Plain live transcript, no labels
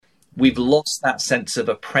we've lost that sense of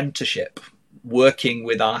apprenticeship, working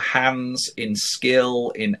with our hands in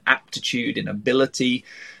skill, in aptitude, in ability.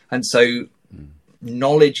 And so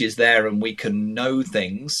knowledge is there and we can know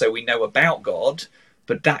things. So we know about God,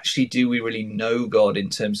 but actually, do we really know God in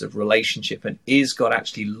terms of relationship? And is God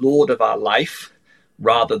actually Lord of our life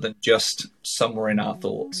rather than just somewhere in our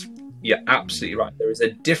thoughts? You're absolutely right. There is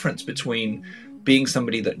a difference between being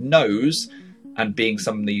somebody that knows and being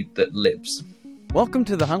somebody that lives. Welcome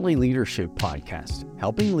to the Huntley Leadership Podcast,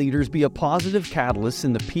 helping leaders be a positive catalyst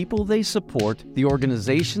in the people they support, the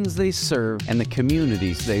organizations they serve, and the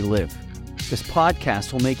communities they live. This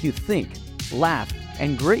podcast will make you think, laugh,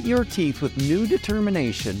 and grit your teeth with new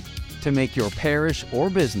determination to make your parish or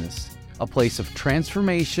business a place of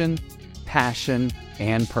transformation, passion,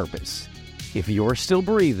 and purpose. If you're still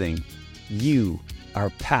breathing, you are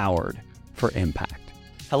powered for impact.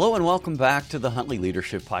 Hello and welcome back to the Huntley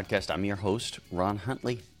Leadership Podcast. I'm your host, Ron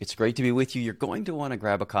Huntley. It's great to be with you. You're going to want to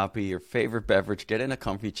grab a copy of your favorite beverage, get in a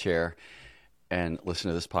comfy chair, and listen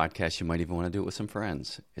to this podcast. You might even want to do it with some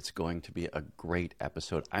friends. It's going to be a great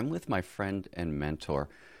episode. I'm with my friend and mentor,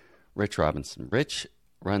 Rich Robinson. Rich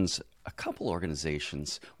runs a couple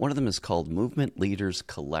organizations. One of them is called Movement Leaders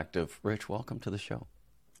Collective. Rich, welcome to the show.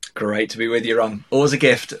 Great to be with you, Ron. Always a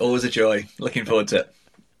gift, always a joy. Looking forward to it.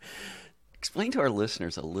 Explain to our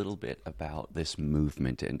listeners a little bit about this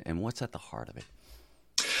movement and what's at the heart of it.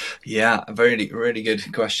 Yeah, a very, really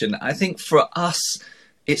good question. I think for us,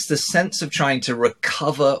 it's the sense of trying to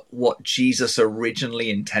recover what Jesus originally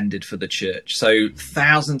intended for the church. So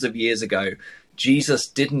thousands of years ago, Jesus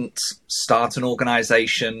didn't start an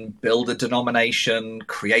organization, build a denomination,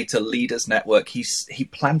 create a leaders network. He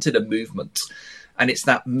planted a movement. And it's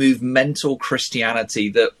that movemental Christianity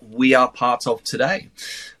that we are part of today.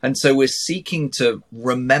 And so we're seeking to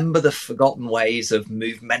remember the forgotten ways of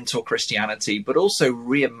movemental Christianity, but also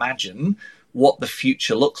reimagine what the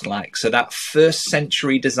future looks like. So that first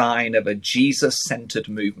century design of a Jesus-centered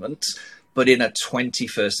movement, but in a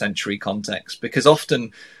 21st century context. Because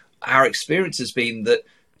often our experience has been that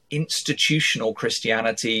institutional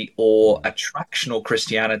Christianity or attractional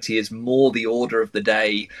Christianity is more the order of the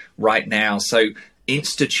day right now. So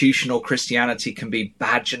institutional Christianity can be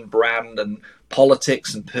badge and brand and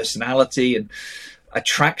politics and personality, and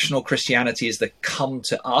attractional Christianity is the come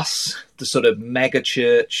to us, the sort of mega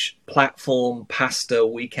church platform, pastor,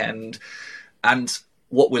 weekend. And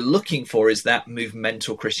what we're looking for is that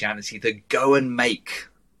movemental Christianity, the go and make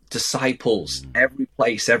disciples, every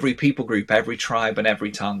place, every people group, every tribe, and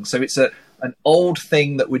every tongue. So it's an old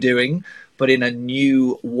thing that we're doing, but in a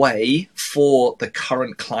new way for the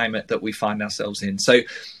current climate that we find ourselves in. So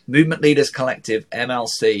Movement Leaders Collective,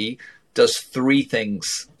 MLC, does three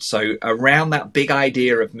things. So around that big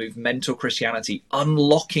idea of movemental Christianity,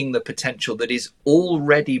 unlocking the potential that is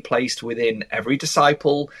already placed within every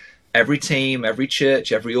disciple, every team, every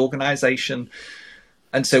church, every organization.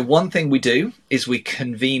 And so one thing we do is we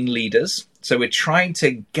convene leaders. So we're trying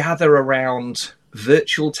to gather around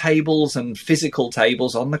virtual tables and physical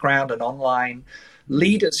tables on the ground and online,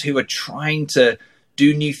 leaders who are trying to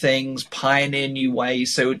do new things, pioneer new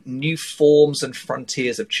ways, so new forms and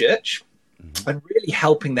frontiers of church, and really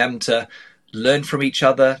helping them to learn from each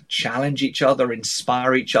other, challenge each other,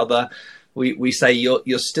 inspire each other. We say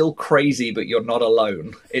you're still crazy, but you're not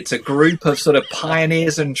alone. It's a group of sort of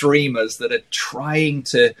pioneers and dreamers that are trying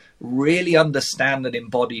to really understand and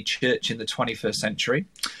embody church in the 21st century.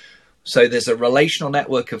 So there's a relational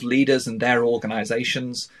network of leaders and their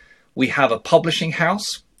organizations. We have a publishing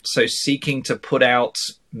house, so seeking to put out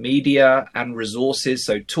media and resources,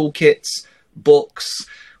 so toolkits, books,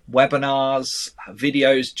 webinars,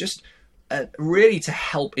 videos, just really to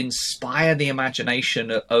help inspire the imagination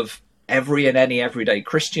of every and any everyday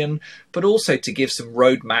Christian, but also to give some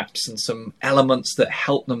roadmaps and some elements that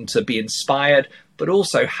help them to be inspired, but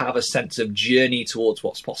also have a sense of journey towards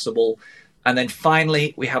what's possible. And then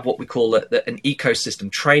finally, we have what we call an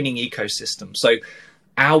ecosystem, training ecosystem. So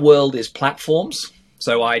our world is platforms.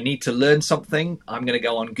 So I need to learn something, I'm going to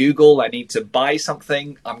go on Google. I need to buy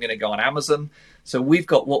something, I'm going to go on Amazon. So we've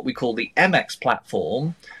got what we call the MX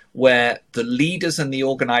platform, where the leaders and the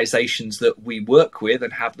organizations that we work with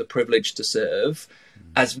and have the privilege to serve,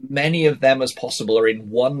 as many of them as possible are in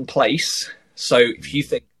one place. So if you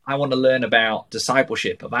think, I want to learn about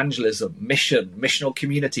discipleship, evangelism, mission, missional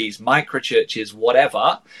communities, microchurches,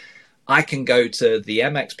 whatever, I can go to the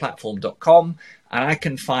mxplatform.com and I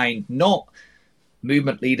can find not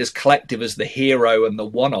Movement Leaders Collective as the hero and the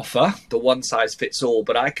one offer, the one size fits all,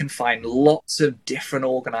 but I can find lots of different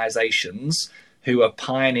organizations who are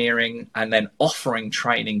pioneering and then offering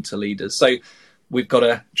training to leaders. So we've got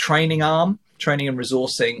a training arm, training and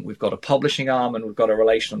resourcing, we've got a publishing arm, and we've got a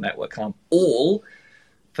relational network arm, all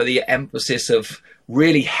for the emphasis of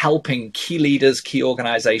really helping key leaders, key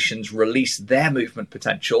organizations release their movement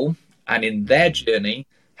potential, and in their journey,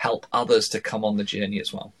 help others to come on the journey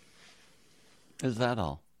as well. Is that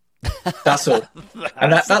all? That's all.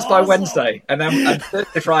 And that's awesome. By Wednesday. And then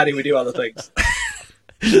Thursday, Friday, we do other things.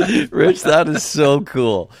 Rich, that is so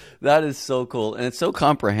cool. That is so cool. And it's so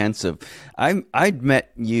comprehensive. I'd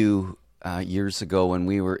met you years ago when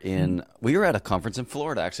we were at a conference in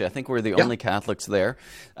Florida, actually. I think we're the only Catholics there.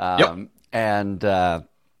 And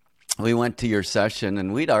we went to your session,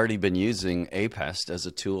 and we'd already been using APEST as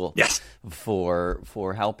a tool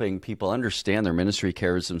for helping people understand their ministry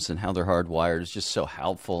charisms and how they're hardwired. It's just so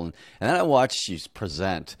helpful. And then I watched you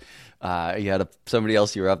present. You had somebody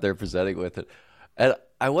else you were up there presenting with it. And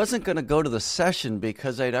I wasn't going to go to the session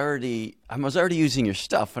because I was already using your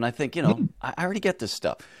stuff. And I think, I already get this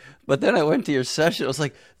stuff. But then I went to your session. I was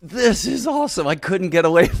like, this is awesome. I couldn't get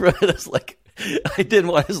away from it. It's like,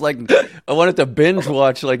 I wanted to binge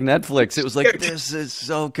watch like Netflix. It was like, this is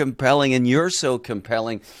so compelling, and you're so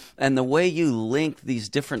compelling. And the way you link these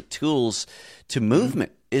different tools to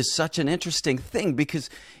movement is such an interesting thing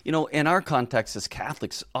because, in our context as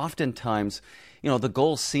Catholics, oftentimes, the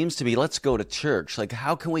goal seems to be, let's go to church. Like,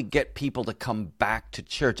 how can we get people to come back to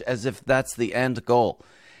church as if that's the end goal?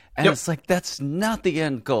 And it's like, that's not the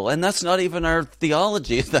end goal. And that's not even our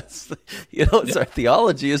theology. It's our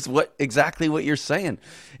theology is exactly what you're saying.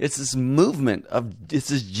 It's this movement it's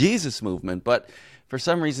this Jesus movement. But for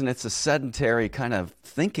some reason, it's a sedentary kind of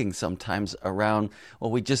thinking sometimes around,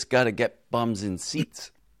 well, we just got to get bums in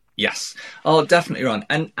seats. Yes. Oh, definitely, Ron.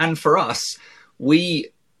 And for us,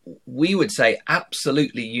 we would say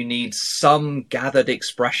absolutely you need some gathered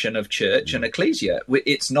expression of church and ecclesia.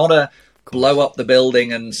 It's not a blow up the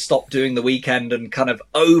building and stop doing the weekend and kind of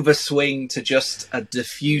overswing to just a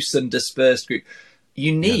diffuse and dispersed group.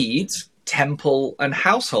 You need temple and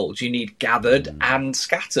household. You need gathered and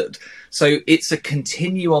scattered. So it's a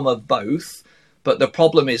continuum of both. But the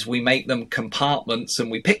problem is we make them compartments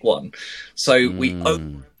and we pick one. So we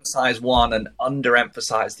overemphasize one and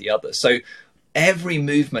underemphasize the other. So every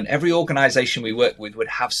movement, every organization we work with would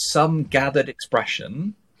have some gathered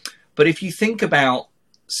expression. But if you think about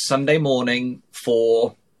Sunday morning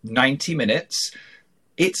for 90 minutes,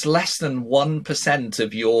 it's less than 1%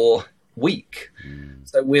 of your week.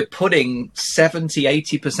 So we're putting 70,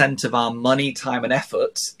 80% of our money, time and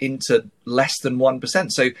effort into less than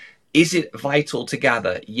 1%. So is it vital to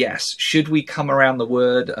gather? Yes. Should we come around the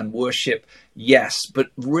word and worship? Yes.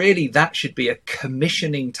 But really that should be a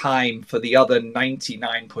commissioning time for the other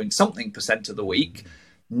 99 point something percent of the week,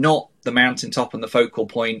 not the mountaintop and the focal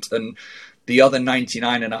point, and the other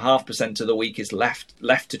 99.5% of the week is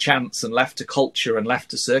left to chance and left to culture and left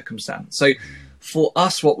to circumstance. So for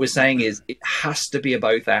us, what we're saying is it has to be a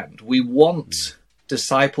both and. We want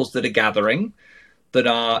disciples that are gathering, that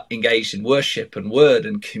are engaged in worship and word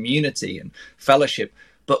and community and fellowship,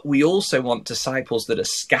 but we also want disciples that are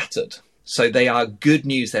scattered. So they are good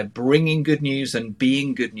news. They're bringing good news and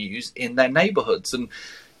being good news in their neighborhoods. And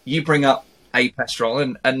you bring up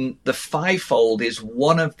pastoral, and the fivefold is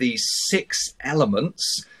one of these 6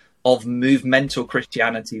 elements of movemental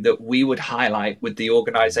Christianity that we would highlight with the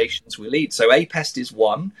organizations we lead. So APEST is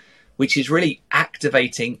one, which is really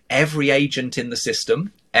activating every agent in the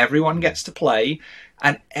system. Everyone gets to play,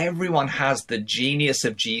 and everyone has the genius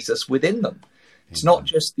of Jesus within them. It's not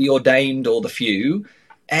just the ordained or the few.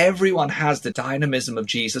 Everyone has the dynamism of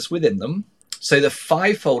Jesus within them. So the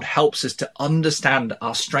fivefold helps us to understand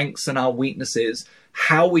our strengths and our weaknesses,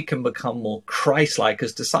 how we can become more Christ-like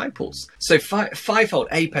as disciples. So fivefold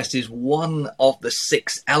APEST is one of the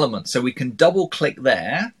 6 elements. So we can double click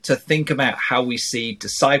there to think about how we see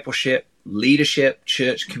discipleship, leadership,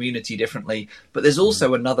 church, community differently. But there's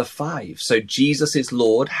also another 5. So Jesus is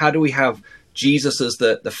Lord. How do we have Jesus as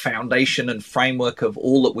the foundation and framework of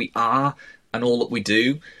all that we are and all that we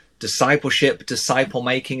do? Discipleship, disciple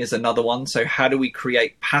making is another one. So how do we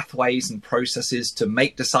create pathways and processes to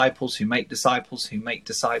make disciples who make disciples who make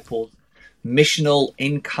disciples? Missional,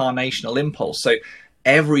 incarnational impulse. So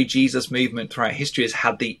every Jesus movement throughout history has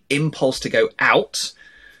had the impulse to go out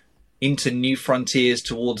into new frontiers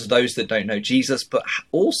towards those that don't know Jesus, but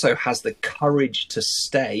also has the courage to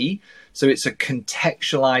stay. So it's a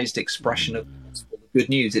contextualized expression of the good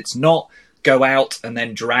news. It's not go out and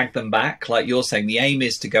then drag them back. Like you're saying, the aim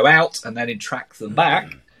is to go out and then attract them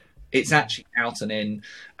back. It's actually out and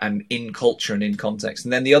in culture and in context.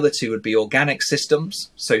 And then the other 2 would be organic systems.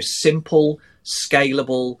 So simple,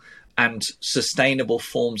 scalable, and sustainable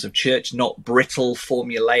forms of church, not brittle,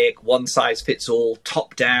 formulaic, one size fits all,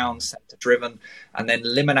 top down, center driven. And then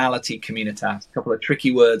liminality, communitas, a couple of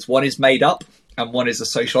tricky words. One is made up and one is a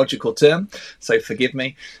sociological term, so forgive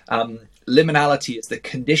me. Liminality is the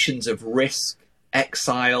conditions of risk,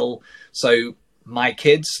 exile. So my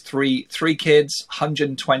kids, three kids,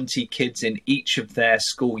 120 kids in each of their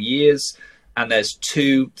school years, and there's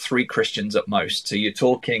 3 Christians at most. So you're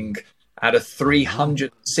talking out of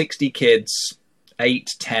 360 kids, 8,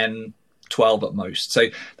 10, 12 at most. So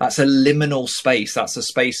that's a liminal space. That's a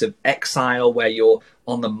space of exile where you're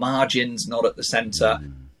on the margins, not at the center.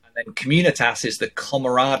 And then communitas is the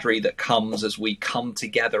camaraderie that comes as we come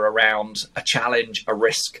together around a challenge, a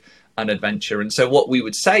risk, an adventure. And so what we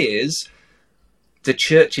would say is the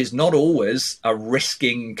church is not always a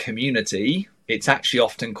risking community. It's actually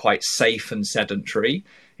often quite safe and sedentary.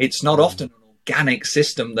 It's not often an organic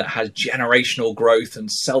system that has generational growth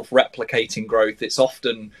and self-replicating growth. It's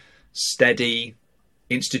often steady,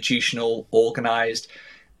 institutional, organized.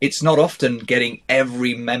 It's not often getting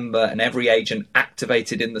every member and every agent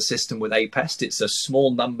activated in the system with APEST. It's a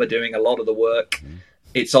small number doing a lot of the work.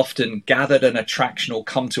 It's often gathered and attractional,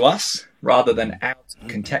 come to us rather than out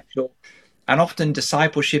contextual. And often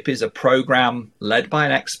discipleship is a program led by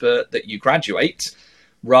an expert that you graduate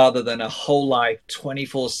rather than a whole life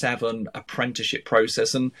 24/7 apprenticeship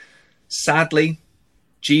process. And sadly,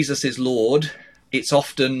 Jesus is Lord. It's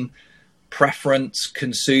often preference,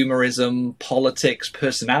 consumerism, politics,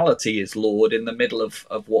 personality is Lord in the middle of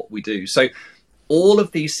what we do. So all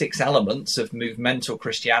of these 6 elements of movemental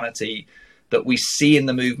Christianity that we see in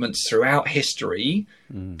the movements throughout history,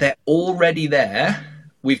 they're already there.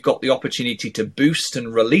 We've got the opportunity to boost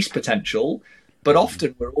and release potential, but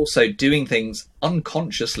often we're also doing things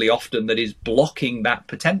unconsciously often that is blocking that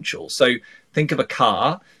potential. So think of a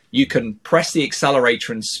car. You can press the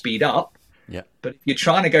accelerator and speed up, but if you're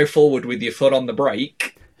trying to go forward with your foot on the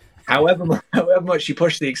brake, however much you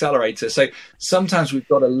push the accelerator. So sometimes we've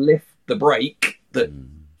got to lift the brake that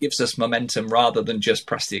gives us momentum rather than just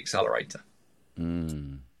press the accelerator.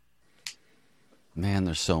 Man,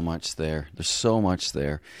 there's so much there. There's so much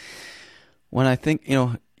there. When I think,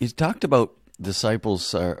 you talked about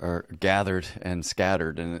disciples are gathered and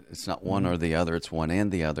scattered, and it's not one or the other, it's one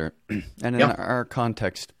and the other. And in our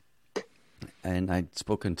context, and I'd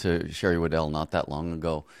spoken to Sherry Waddell not that long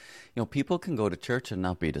ago, people can go to church and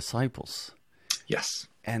not be disciples. Yes.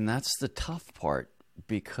 And that's the tough part,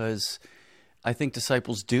 because I think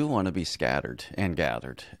disciples do want to be scattered and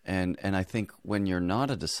gathered. And I think when you're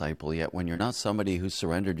not a disciple yet, when you're not somebody who's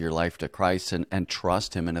surrendered your life to Christ and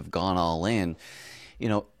trust him and have gone all in,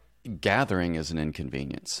 gathering is an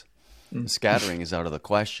inconvenience. Scattering is out of the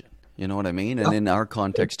question. You know what I mean? And in our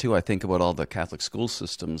context too, I think about all the Catholic school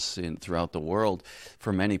systems throughout the world.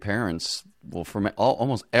 For many parents,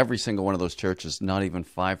 almost every single one of those churches, not even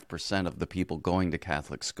 5% of the people going to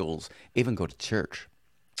Catholic schools even go to church.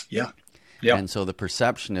 Yeah. And so the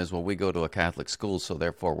perception is, well, we go to a Catholic school, so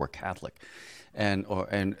therefore we're Catholic. And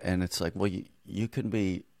it's like, well, you can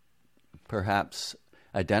be perhaps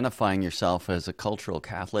identifying yourself as a cultural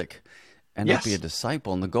Catholic and not be a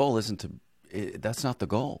disciple. And the goal that's not the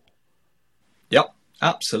goal. Yep,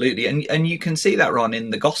 absolutely. And you can see that, Ron, in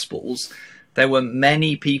the Gospels. There were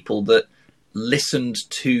many people that listened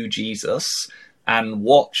to Jesus and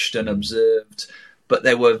watched and observed, but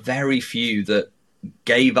there were very few that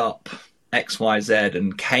gave up XYZ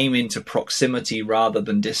and came into proximity rather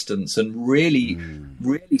than distance, and really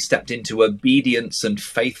stepped into obedience and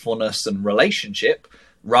faithfulness and relationship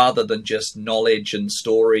rather than just knowledge and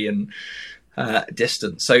story and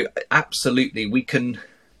distance. So absolutely, we can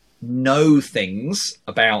know things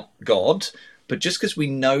about God, but just because we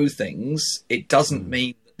know things, it doesn't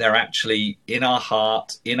mean that they're actually in our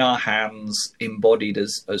heart, in our hands, embodied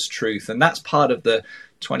as truth. And that's part of the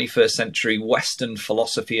 21st century Western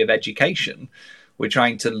philosophy of education. We're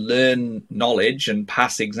trying to learn knowledge and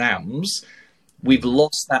pass exams. We've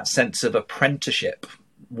lost that sense of apprenticeship,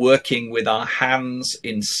 working with our hands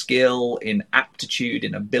in skill, in aptitude,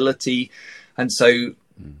 in ability. And so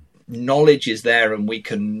knowledge is there and we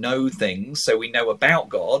can know things. So we know about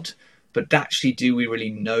God, but actually, do we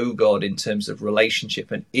really know God in terms of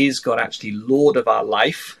relationship? And is God actually Lord of our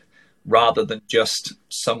life rather than just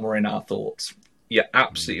somewhere in our thoughts? You're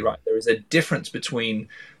absolutely right. There is a difference between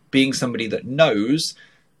being somebody that knows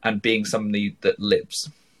and being somebody that lives.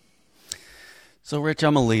 So, Rich,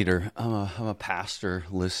 I'm a leader. I'm a pastor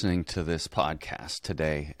listening to this podcast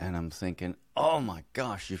today, and I'm thinking, oh my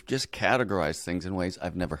gosh, you've just categorized things in ways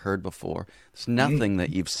I've never heard before. There's nothing that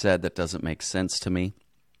you've said that doesn't make sense to me.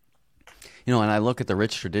 And I look at the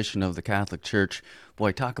rich tradition of the Catholic Church.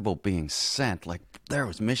 Boy, talk about being sent. Like, there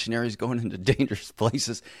was missionaries going into dangerous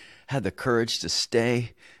places, had the courage to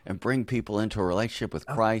stay and bring people into a relationship with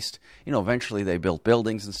Christ. Eventually they built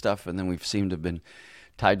buildings and stuff, and then we've seemed to have been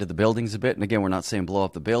tied to the buildings a bit. And again, we're not saying blow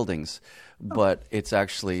up the buildings, but it's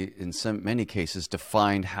actually, in many cases,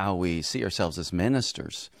 defined how we see ourselves as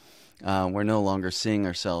ministers. We're no longer seeing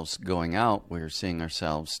ourselves going out. We're seeing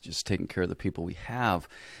ourselves just taking care of the people we have.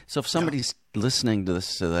 So if somebody's listening to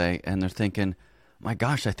this today and they're thinking, my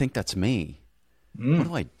gosh, I think that's me. What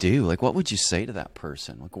do I do? Like, what would you say to that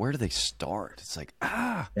person? Like, where do they start? It's like,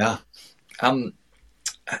 Yeah.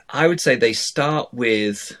 I would say they start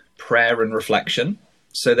with prayer and reflection.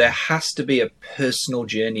 So there has to be a personal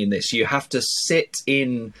journey in this. You have to sit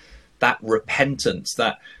in that repentance,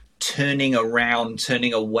 that turning around,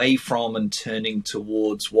 turning away from, and turning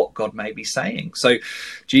towards what God may be saying. So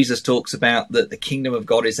Jesus talks about that the kingdom of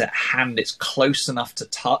God is at hand. It's close enough to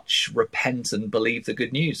touch. Repent and believe the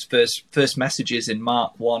good news. First message is in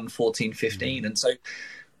Mark 1, 14, 15. And so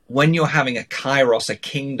when you're having a kairos, a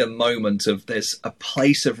kingdom moment of there's a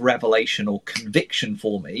place of revelation or conviction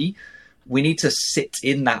for me, we need to sit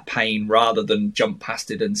in that pain rather than jump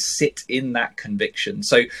past it, and sit in that conviction.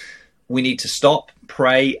 So we need to stop,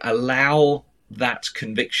 pray, allow that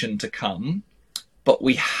conviction to come, but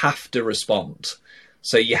we have to respond.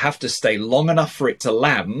 So you have to stay long enough for it to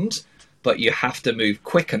land, but you have to move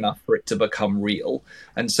quick enough for it to become real.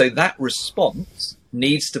 And so that response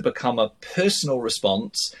needs to become a personal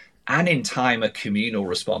response, and in time a communal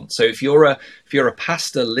response. So if you're a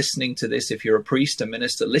pastor listening to this, if you're a priest, a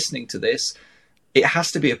minister listening to this, it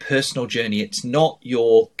has to be a personal journey. It's not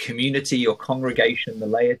your community, your congregation, the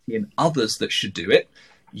laity, and others that should do it.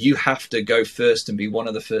 You have to go first and be one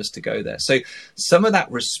of the first to go there. So some of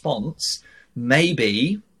that response may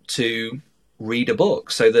be to read a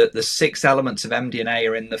book. So the 6 elements of MDNA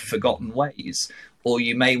are in the forgotten ways. Or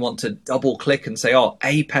you may want to double click and say, oh,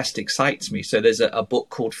 APEST excites me. So there's a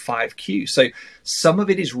book called 5Q. So some of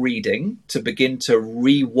it is reading to begin to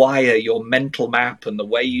rewire your mental map and the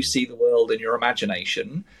way you see the world and your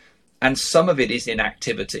imagination. And some of it is in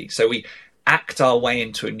activity. So we act our way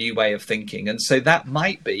into a new way of thinking. And so that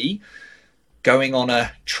might be going on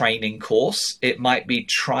a training course. It might be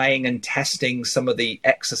trying and testing some of the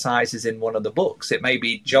exercises in one of the books. It may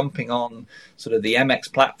be jumping on sort of the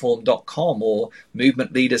mxplatform.com or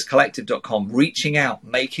movementleaderscollective.com, reaching out,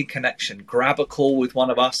 making connection, grab a call with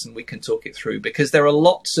one of us and we can talk it through, because there are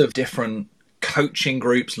lots of different coaching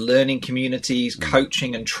groups, learning communities,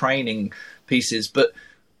 coaching and training pieces, but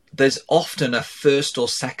there's often a first or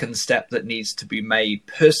second step that needs to be made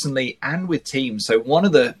personally and with teams. So one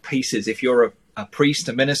of the pieces, if you're a priest,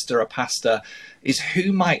 a minister, a pastor, is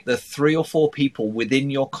who might the 3 or 4 people within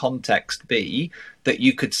your context be that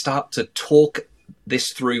you could start to talk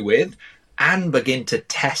this through with and begin to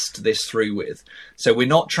test this through with. So we're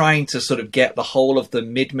not trying to sort of get the whole of the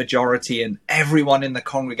mid-majority and everyone in the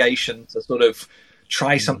congregation to sort of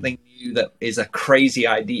try something new that is a crazy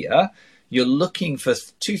idea. You're looking for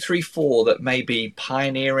 2, 3, 4 that may be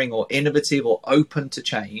pioneering or innovative or open to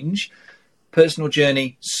change. Personal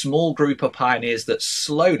journey, small group of pioneers that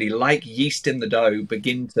slowly, like yeast in the dough,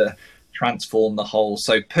 begin to transform the whole.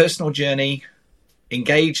 So personal journey,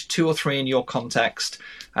 engage 2 or 3 in your context,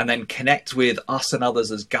 and then connect with us and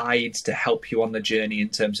others as guides to help you on the journey in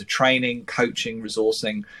terms of training, coaching,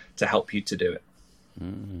 resourcing to help you to do it.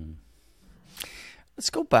 Let's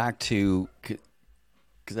go back to... because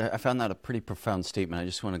I found that a pretty profound statement. I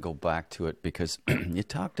just want to go back to it because you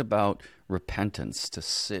talked about repentance, to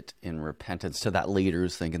sit in repentance, to that leader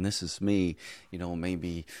who's thinking, this is me,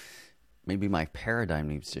 maybe my paradigm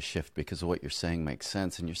needs to shift because of what you're saying makes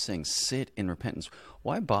sense. And you're saying sit in repentance.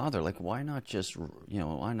 Why bother? Like, why not just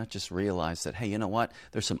realize that, hey, you know what?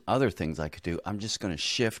 There's some other things I could do. I'm just going to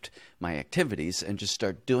shift my activities and just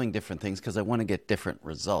start doing different things because I want to get different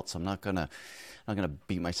results. I'm not going to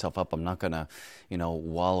beat myself up. I'm not going to,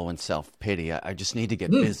 wallow in self-pity. I just need to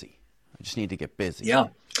get busy. Yeah.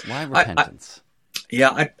 Why repentance?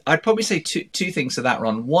 I'd probably say two things to that,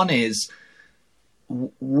 Ron. One is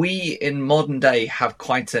we in modern day have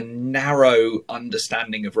quite a narrow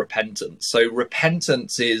understanding of repentance. So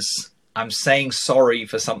repentance is I'm saying sorry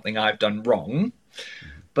for something I've done wrong.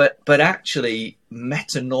 But actually,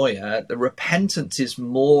 metanoia, the repentance is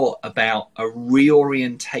more about a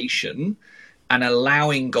reorientation and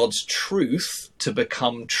allowing God's truth to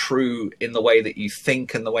become true in the way that you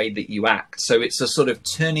think and the way that you act. So it's a sort of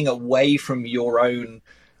turning away from your own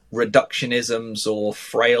reductionisms or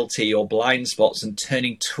frailty or blind spots and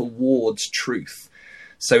turning towards truth.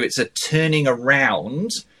 So it's a turning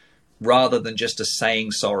around rather than just a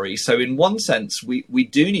saying sorry. So in one sense, we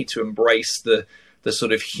do need to embrace the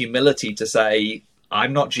sort of humility to say,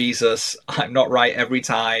 I'm not Jesus. I'm not right every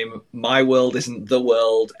time. My world isn't the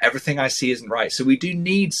world. Everything I see isn't right. So we do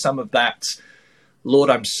need some of that, Lord,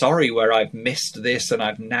 I'm sorry where I've missed this and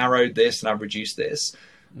I've narrowed this and I've reduced this.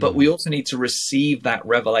 But we also need to receive that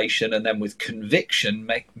revelation and then with conviction,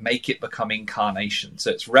 make it become incarnation.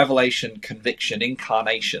 So it's revelation, conviction,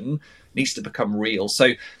 incarnation needs to become real.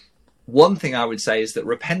 So one thing I would say is that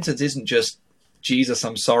repentance isn't just, Jesus,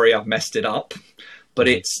 I'm sorry, I've messed it up. But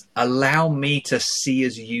it's allow me to see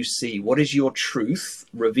as you see. What is your truth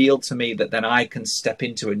revealed to me that then I can step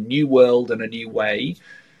into a new world and a new way?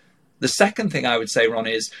 The second thing I would say, Ron,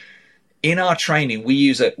 is in our training, we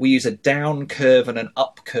use a down curve and an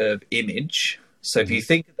up curve image. So if you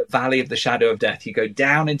think of the valley of the shadow of death, you go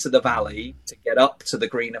down into the valley to get up to the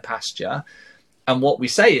greener pasture. And what we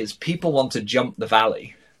say is people want to jump the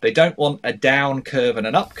valley. They don't want a down curve and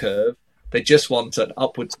an up curve. They just want an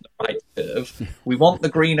upwards and a right curve. We want the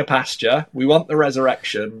greener pasture. We want the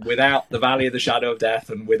resurrection without the valley of the shadow of death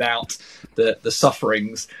and without the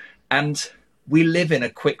sufferings. And we live in a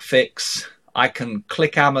quick fix. I can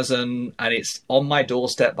click Amazon and it's on my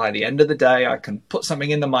doorstep by the end of the day. I can put something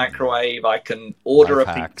in the microwave. I can order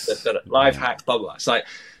pizza, life hacks, blah, blah. It's like,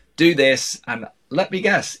 do this. And let me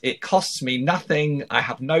guess, it costs me nothing. I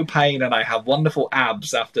have no pain and I have wonderful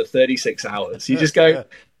abs after 36 hours. You just go,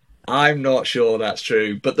 I'm not sure that's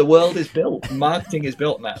true, but the world is built. Marketing is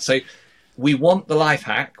built on that. So we want the life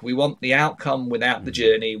hack. We want the outcome without the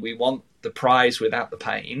journey. We want the prize without the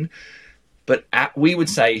pain. But we would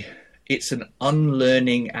say it's an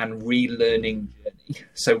unlearning and relearning journey.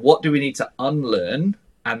 So what do we need to unlearn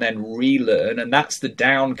and then relearn? And that's the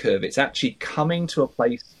down curve. It's actually coming to a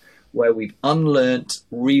place where we've unlearned,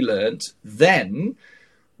 relearned. Then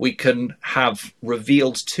we can have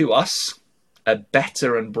revealed to us a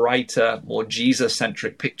better and brighter, more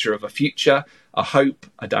Jesus-centric picture of a future, a hope,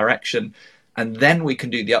 a direction. And then we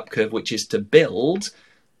can do the up curve, which is to build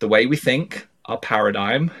the way we think, our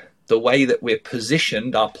paradigm, the way that we're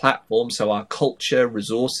positioned, our platform, so our culture,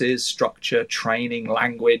 resources, structure, training,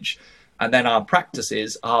 language, and then our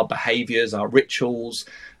practices, our behaviors, our rituals,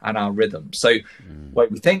 and our rhythm. So the way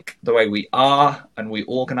we think, the way we are, and we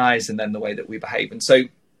organize, and then the way that we behave. And so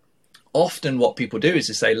often what people do is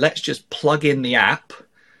to say, let's just plug in the app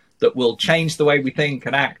that will change the way we think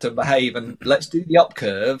and act and behave, and let's do the up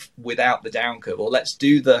curve without the down curve, or let's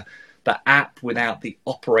do the app without the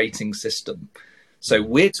operating system. So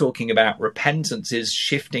we're talking about repentance is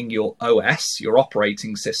shifting your OS, your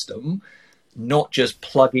operating system, not just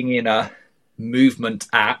plugging in a movement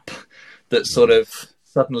app that sort of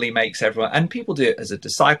suddenly makes everyone, and people do it as a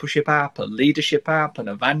discipleship app, a leadership app, an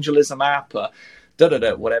evangelism app,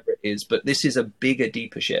 whatever it is. But this is a bigger,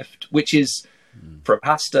 deeper shift, which is for a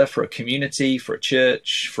pastor, for a community, for a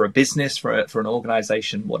church, for a business, for an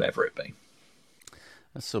organization, whatever it be.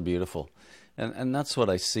 That's so beautiful. And that's what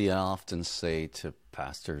I see. I often say to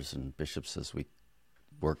pastors and bishops as we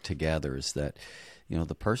work together is that,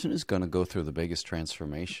 the person who's going to go through the biggest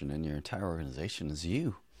transformation in your entire organization is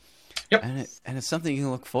you. Yep. And it's something you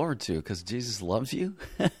can look forward to because Jesus loves you.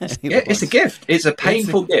 It's a gift. It's a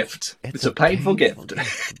painful gift. It's a painful gift.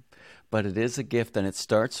 But it is a gift, and it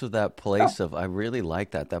starts with that place of, I really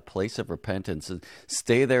like that place of repentance.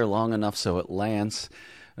 Stay there long enough so it lands,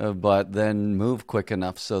 but then move quick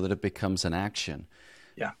enough so that it becomes an action.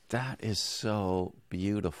 Yeah. That is so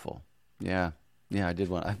beautiful. Yeah. Yeah, I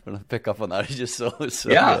want to pick up on that. It's just so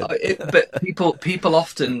yeah, good. But people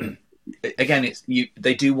often, again,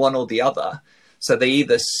 they do one or the other. So they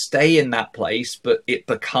either stay in that place, but it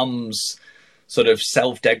becomes sort of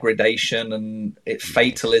self-degradation and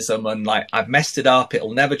fatalism and like, I've messed it up,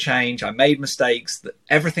 it'll never change, I made mistakes,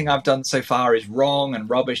 everything I've done so far is wrong and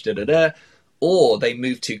rubbish, Or they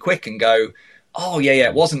move too quick and go, oh yeah,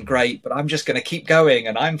 it wasn't great, but I'm just going to keep going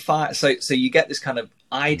and I'm fine. So you get this kind of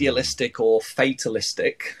idealistic or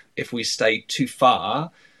fatalistic if we stay too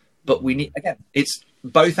far. But we need, again, it's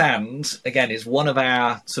both and, again, is one of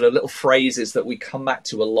our sort of little phrases that we come back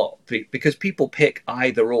to a lot because people pick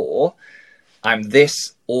either or. I'm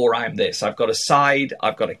this or I'm this. I've got a side,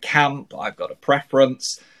 I've got a camp, I've got a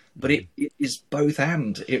preference, but it is both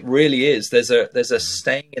and. It really is. There's a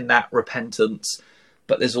staying in that repentance,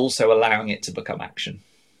 but there's also allowing it to become action.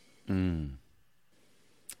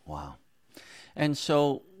 Wow. And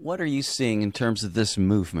so what are you seeing in terms of this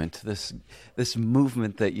movement, this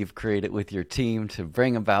movement that you've created with your team to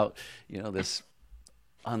bring about, this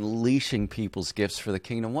unleashing people's gifts for the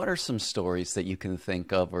kingdom. What are some stories that you can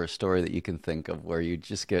think of, or a story that you can think of where you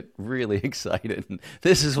just get really excited? And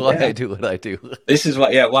this is why I do what I do. This is why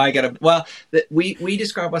I get we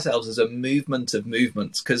describe ourselves as a movement of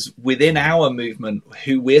movements, because within our movement,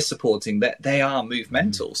 who we're supporting, that they are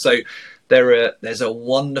movemental. So there's a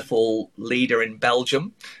wonderful leader in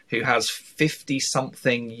Belgium who has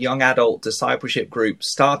 50-something young adult discipleship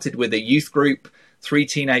groups, started with a youth group, 3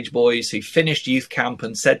 teenage boys who finished youth camp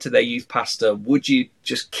and said to their youth pastor, would you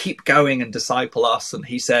just keep going and disciple us? And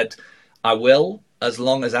he said, I will, as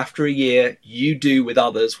long as after a year you do with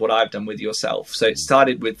others what I've done with yourself. So it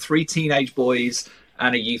started with 3 teenage boys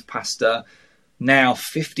and a youth pastor. Now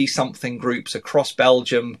 50-something groups across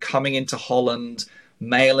Belgium, coming into Holland,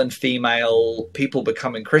 male and female, people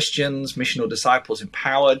becoming Christians, missional disciples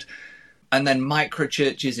empowered. And then micro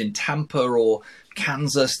churches in Tampa or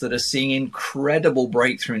Kansas that are seeing incredible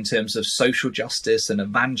breakthrough in terms of social justice and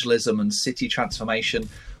evangelism and city transformation,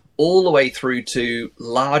 all the way through to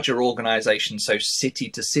larger organizations, so city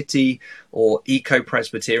to city or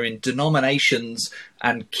eco-Presbyterian denominations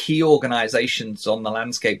and key organizations on the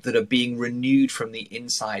landscape that are being renewed from the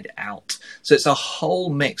inside out. So it's a whole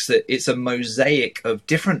mix, that it's a mosaic of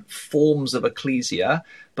different forms of ecclesia,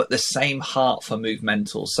 but the same heart for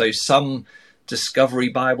movemental. So some discovery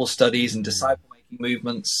Bible studies and disciple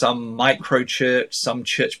movements, some micro church, some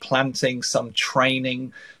church planting, some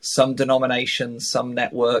training, some denominations, some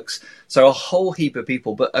networks. So a whole heap of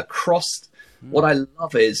people. But across, what I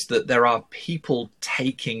love is that there are people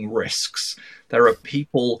taking risks. There are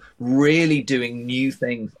people really doing new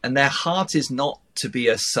things, and their heart is not to be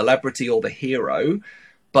a celebrity or the hero,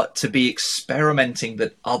 but to be experimenting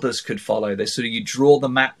that others could follow. They sort of, you draw the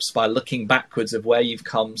maps by looking backwards of where you've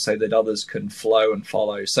come so that others can flow and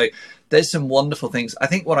follow. So there's some wonderful things. I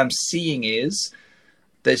think what I'm seeing is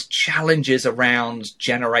there's challenges around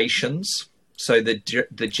generations. So the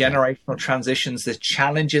generational transitions, there's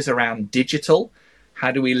challenges around digital.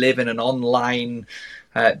 How do we live in an online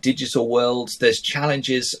digital world? There's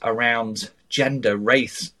challenges around gender,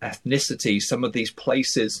 race, ethnicity, some of these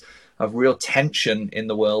places of real tension in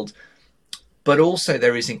the world. But also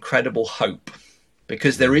there is incredible hope,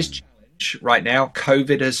 because there is challenge right now.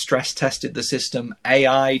 COVID has stress tested the system,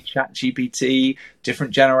 AI, ChatGPT,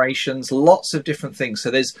 different generations, lots of different things. So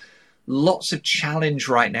there's lots of challenge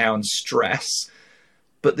right now and stress,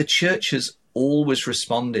 but the church has always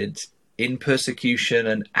responded in persecution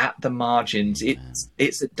and at the margins.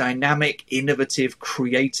 It's a dynamic, innovative,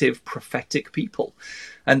 creative, prophetic people.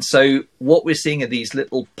 And so what we're seeing are these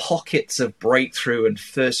little pockets of breakthrough and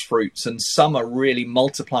first fruits, and some are really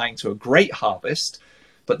multiplying to a great harvest,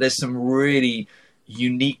 but there's some really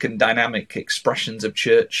unique and dynamic expressions of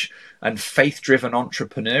church and faith-driven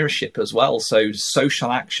entrepreneurship as well. So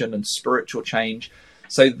social action and spiritual change.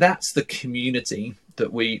 So that's the community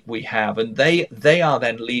that we have. And they are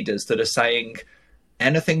then leaders that are saying,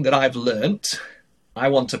 anything that I've learnt, I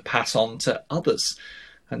want to pass on to others.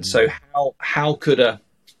 And so how could a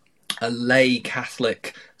lay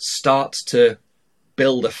Catholic start to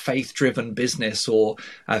build a faith-driven business or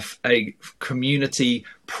a community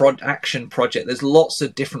action project? There's lots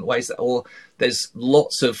of different ways or there's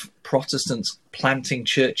lots of Protestants planting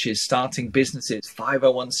churches, starting businesses,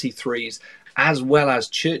 501c3s, as well as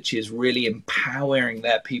churches really empowering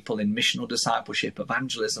their people in missional discipleship,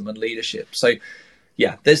 evangelism, and leadership. So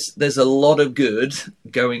yeah, there's a lot of good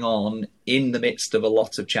going on in the midst of a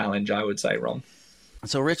lot of challenge, I would say, Ron.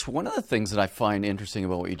 So, Rich, one of the things that I find interesting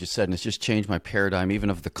about what you just said, and it's just changed my paradigm even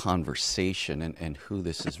of the conversation and who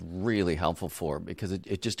this is really helpful for, because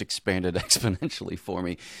it just expanded exponentially for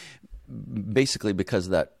me, basically because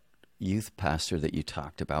of that youth pastor that you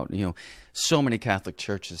talked about. You know, so many Catholic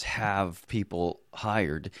churches have people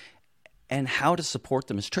hired, and how to support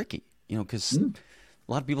them is tricky, you know, because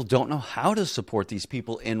a lot of people don't know how to support these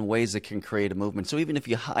people in ways that can create a movement. So even if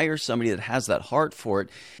you hire somebody that has that heart for it,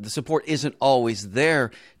 the support isn't always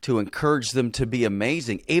there to encourage them to be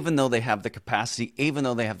amazing, even though they have the capacity, even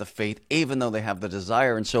though they have the faith, even though they have the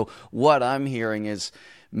desire. And so what I'm hearing is,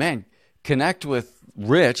 man, connect with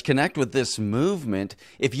Rich, connect with this movement.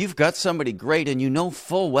 If you've got somebody great and you know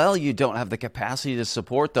full well you don't have the capacity to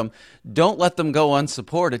support them, don't let them go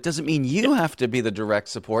unsupported. It doesn't mean you have to be the direct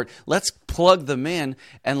support. Let's plug them in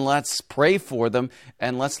and let's pray for them,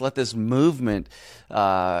 and let's let this movement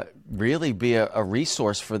really be a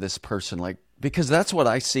resource for this person. Because that's what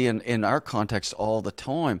I see in our context all the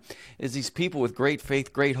time, is these people with great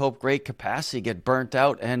faith, great hope, great capacity get burnt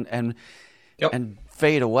out and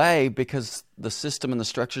fade away because the system and the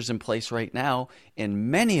structures in place right now in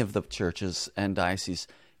many of the churches and dioceses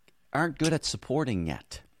aren't good at supporting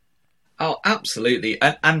yet. Oh, absolutely.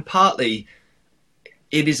 And partly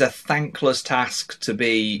it is a thankless task to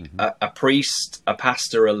be a priest, a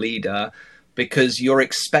pastor, a leader, because you're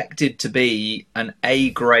expected to be an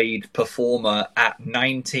A-grade performer at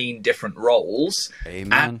 19 different roles.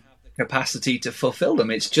 Amen. And have the capacity to fulfill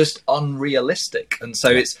them. It's just unrealistic. And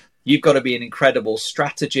so you've got to be an incredible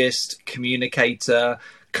strategist, communicator,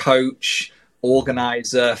 coach,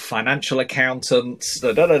 organizer, financial accountant,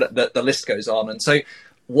 the list goes on. And so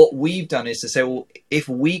what we've done is to say, well, if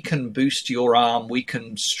we can boost your arm, we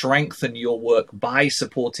can strengthen your work by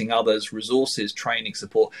supporting others, resources, training,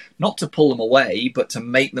 support, not to pull them away, but to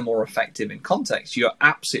make them more effective in context. You're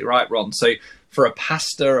absolutely right, Ron. So for a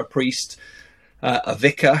pastor, a priest, a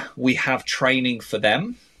vicar, we have training for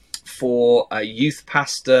them. For a youth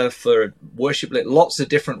pastor, for worship, lots of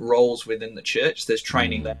different roles within the church, there's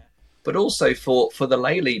training there. But also for the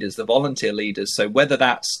lay leaders, the volunteer leaders. So whether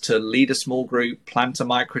that's to lead a small group, plant a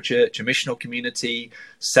microchurch, a missional community,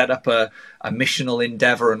 set up a missional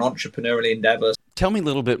endeavor, an entrepreneurial endeavor. Tell me a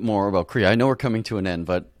little bit more about Creo. I know we're coming to an end,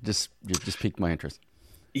 but you just piqued my interest.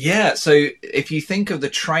 Yeah, so if you think of the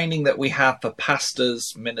training that we have for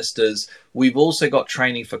pastors, ministers, we've also got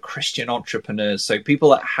training for Christian entrepreneurs. So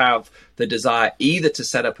people that have the desire either to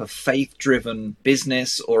set up a faith-driven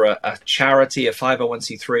business or a charity, a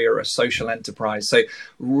 501c3 or a social enterprise. So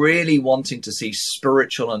really wanting to see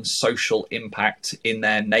spiritual and social impact in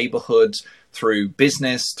their neighborhood, through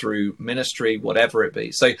business, through ministry, whatever it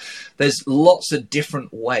be. So there's lots of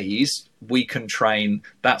different ways we can train.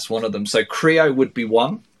 That's one of them. So Creo would be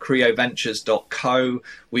one, creoventures.co.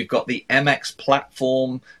 We've got the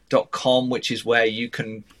mxplatform.com, which is where you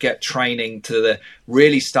can get training to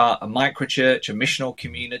really start a microchurch, a missional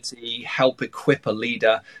community, help equip a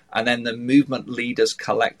leader. And then the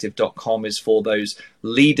movementleaderscollective.com is for those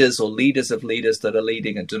leaders or leaders of leaders that are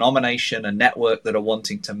leading a denomination, a network that are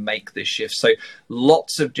wanting to make this shift. So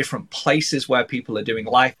lots of different places where people are doing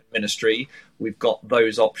life and ministry. We've got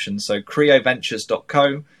those options. So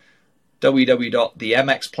creoventures.co,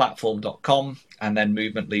 www.themxplatform.com, and then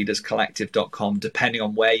movementleaderscollective.com, depending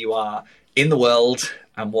on where you are in the world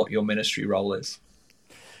and what your ministry role is.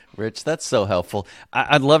 Rich, that's so helpful.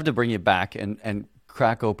 I'd love to bring you back and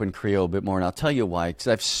crack open Creo a bit more, and I'll tell you why. Because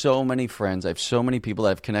I have so many friends, I have so many people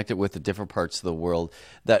that I've connected with in different parts of the world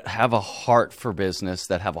that have a heart for business,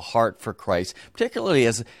 that have a heart for Christ, particularly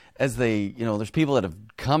as they, there's people that have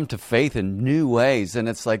come to faith in new ways, and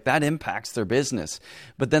it's like that impacts their business,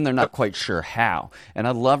 but then they're not quite sure how. And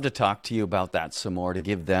I'd love to talk to you about that some more, to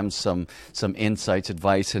give them some insights,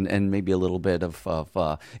 advice, and maybe a little bit of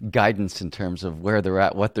guidance in terms of where they're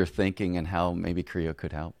at, what they're thinking, and how maybe Creo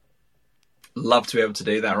could help. Love to be able to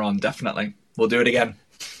do that, Ron. Definitely. We'll do it again.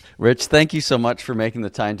 Rich, thank you so much for making the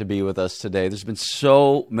time to be with us today. There's been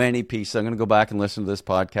so many pieces. I'm going to go back and listen to this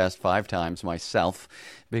podcast 5 times myself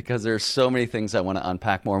because there's so many things I want to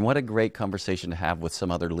unpack more. And what a great conversation to have with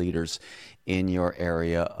some other leaders in your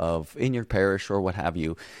area in your parish or what have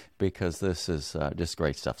you, because this is just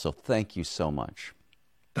great stuff. So thank you so much.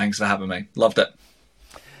 Thanks for having me. Loved it.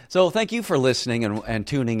 So thank you for listening and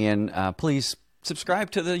tuning in. Please subscribe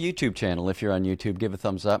to the YouTube channel if you're on YouTube. Give a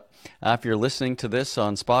thumbs up. If you're listening to this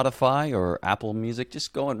on Spotify or Apple Music,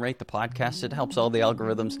 just go and rate the podcast. It helps all the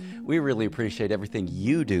algorithms. We really appreciate everything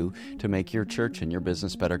you do to make your church and your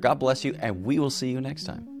business better. God bless you, and we will see you next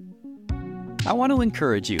time. I want to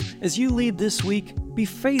encourage you, as you lead this week, be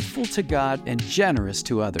faithful to God and generous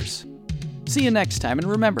to others. See you next time, and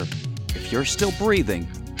remember, if you're still breathing,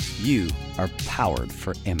 you are powered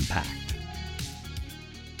for impact.